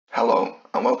Hello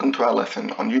and welcome to our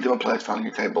lesson on using a place value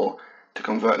table to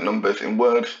convert numbers in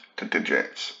words to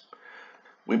digits.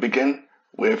 We begin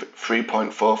with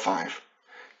 3.45.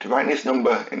 To write this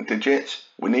number in digits,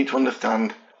 we need to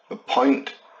understand the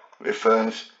point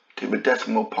refers to the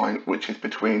decimal point which is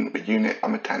between the unit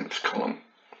and the tenths column.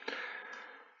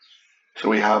 So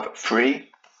we have 3,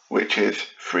 which is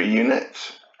 3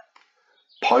 units,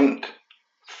 point,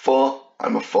 4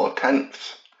 and the 4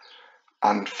 tenths,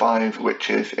 and 5,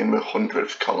 which is in the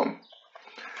hundredths column.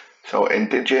 So in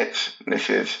digits,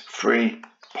 this is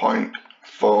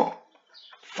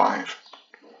 3.45.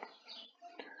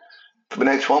 For the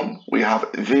next one, we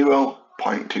have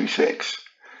 0.26.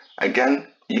 Again,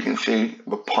 you can see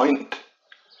the point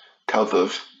tells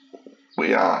us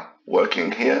we are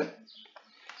working here.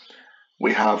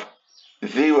 We have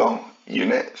 0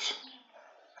 units,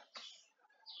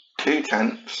 2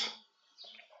 tenths,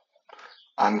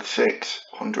 and 6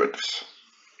 hundredths.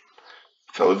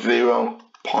 So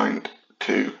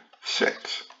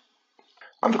 0.26.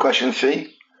 And for question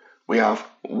C, we have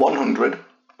 100.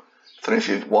 So this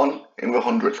is 1 in the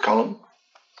hundredths column.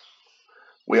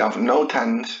 We have no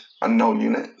tens and no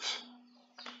units.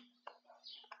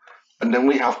 And then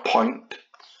we have point,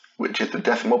 which is the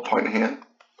decimal point here.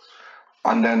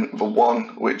 And then the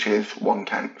 1, which is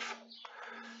 1/10.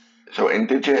 So in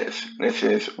digits, this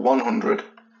is 100.1.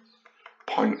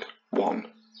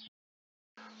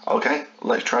 Okay,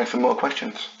 let's try some more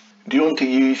questions. Do you want to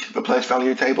use the place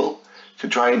value table to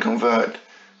try and convert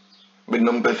the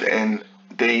numbers in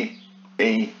D,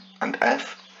 E and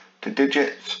F to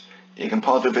digits? You can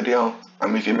pause the video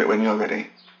and resume it when you're ready.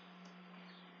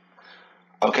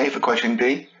 Okay, for question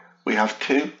D, we have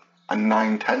 2 and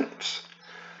 9 tenths.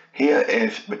 Here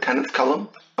is the tenths column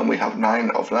and we have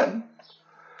 9 of them.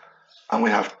 And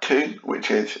we have 2, which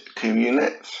is 2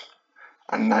 units,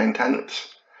 and 9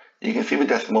 tenths. You can see the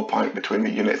decimal point between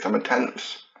the units and the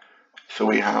tenths. So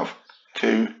we have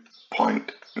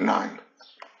 2.9.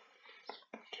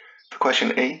 For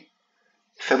question E,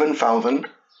 7,000.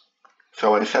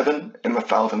 So a 7 in the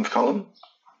thousands column,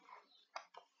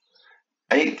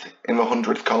 8 in the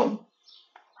hundredths column,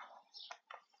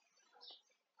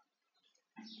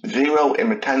 0 in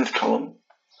the tens column,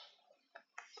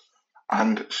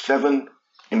 and 7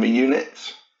 in the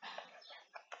units.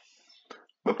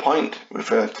 The point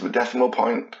refers to the decimal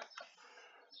point,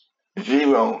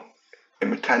 0 in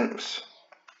the tenths,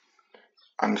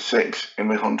 and 6 in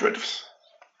the hundredths.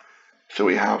 So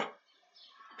we have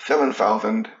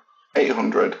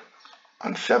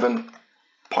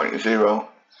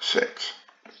 7,807.06.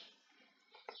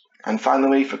 And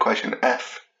finally, for question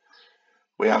F,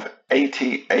 we have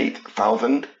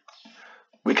 88,000.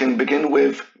 We can begin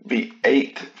with the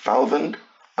 8,000,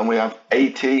 and we have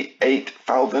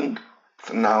 88,000.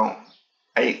 So now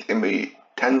 8 in the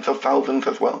tens of thousands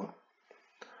as well.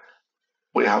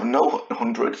 We have no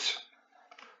hundreds,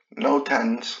 no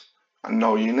tens, and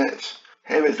no units.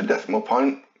 Here is the decimal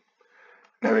point.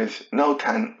 There is no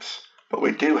tenths, but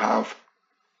we do have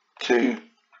 2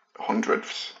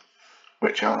 hundredths,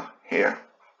 which are here.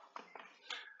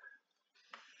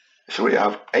 So we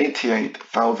have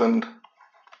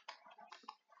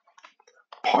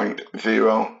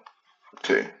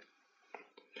 88,000.02.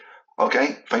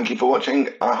 Okay, thank you for watching.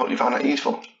 I hope you found that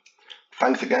useful.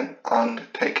 Thanks again and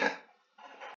take care.